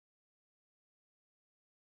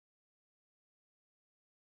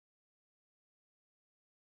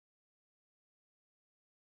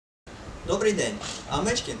Добрий день.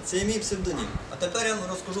 Amechkin – це мій псевдонім. А тепер я вам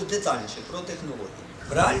розкажу детальніше про технології.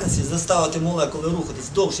 В реальності заставити молекули рухатись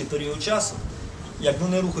довший період часу, як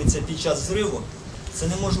вони рухаються під час зриву, це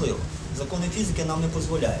неможливо. Закони фізики нам не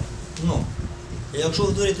дозволяють. Ну, якщо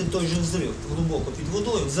утворити той же взрив глибоко під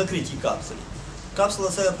водою в закритій капсулі,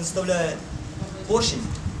 капсула себе представляє поршень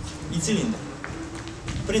і циліндр.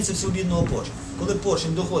 Принцип свобідного поршня. Коли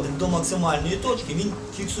поршень доходить до максимальної точки, він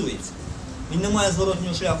фіксується. Він не має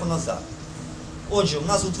зворотнього шляху назад. Отже, в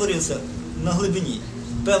нас утворився на глибині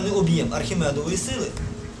певний об'єм архімедової сили,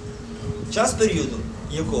 час періоду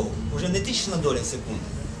якого вже не тисячна доля секунди,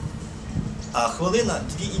 а хвилина,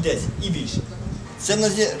 2 і 10 і більше. Це в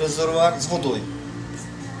нас є резервуар з водою.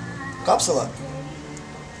 Капсула,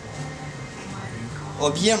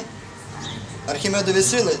 об'єм архімедової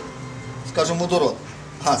сили, скажімо, водород,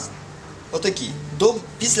 газ, отакий,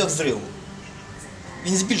 після взриву.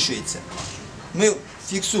 Він збільшується. Ми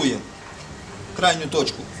фіксуємо крайню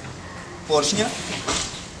точку поршня,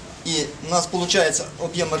 і у нас виходить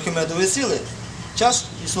об'єм архімедової сили, час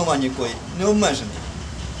існування якої не обмежений.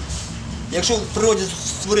 Якщо в природі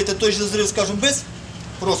створити той же взрив, скажімо, без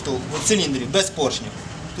просто в циліндрі, без поршня,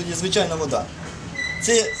 тоді звичайна вода.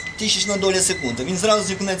 Це тисячна доля секунди, він зразу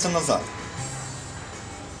зіткнеться назад.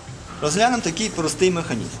 Розглянемо такий простий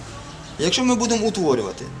механізм. Якщо ми будемо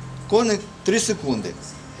утворювати кожні 3 секунди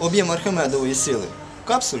об'єм архімедової сили в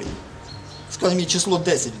капсулі, скажімо, число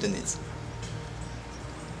 10 одиниць,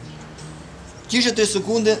 в ті ж 3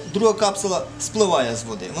 секунди друга капсула спливає з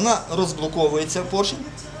води. Вона розблоковується поршень,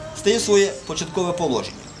 стає в своє початкове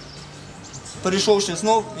положення. Перейшовши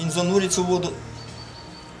знов, він зануриться у воду.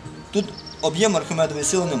 Тут об'єму архімедової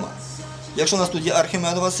сили немає. Якщо у нас тут є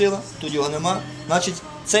архімедова сила, тут його немає, значить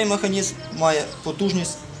цей механізм має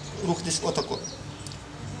потужність рухатись отако,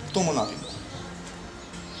 в тому напрямку.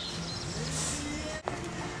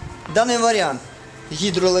 Даний варіант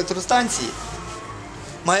гідроелектростанції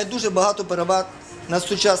має дуже багато переваг над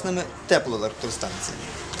сучасними теплоелектростанціями.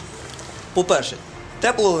 По-перше,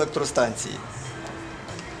 теплоелектростанції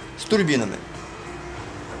з турбінами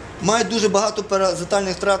мають дуже багато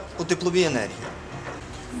паразитальних втрат у тепловій енергії.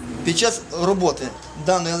 Під час роботи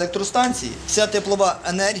даної електростанції вся теплова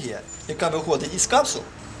енергія, яка виходить із капсул,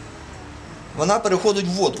 вона переходить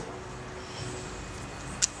в воду.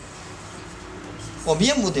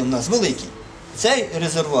 Об'єм води у нас великий. Цей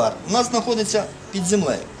резервуар у нас знаходиться під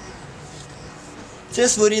землею. Це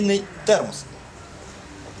своєрідний термос.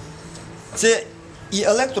 Це і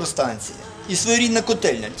електростанція, і своєрідна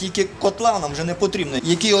котельня, тільки котла нам вже не потрібно,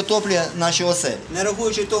 який отоплює наші оселі. Не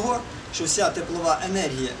рахуючи того, що вся теплова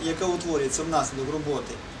енергія, яка утворюється внаслідок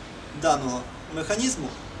роботи даного механізму,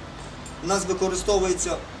 у нас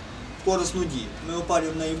використовується в корисну дію. Ми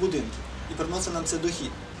опалюємо неї будинки і приносить нам це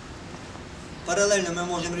дохід. Паралельно ми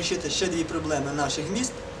можемо вирішити ще 2 проблеми наших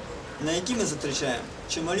міст, на які ми затрачаємо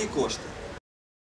чималі кошти.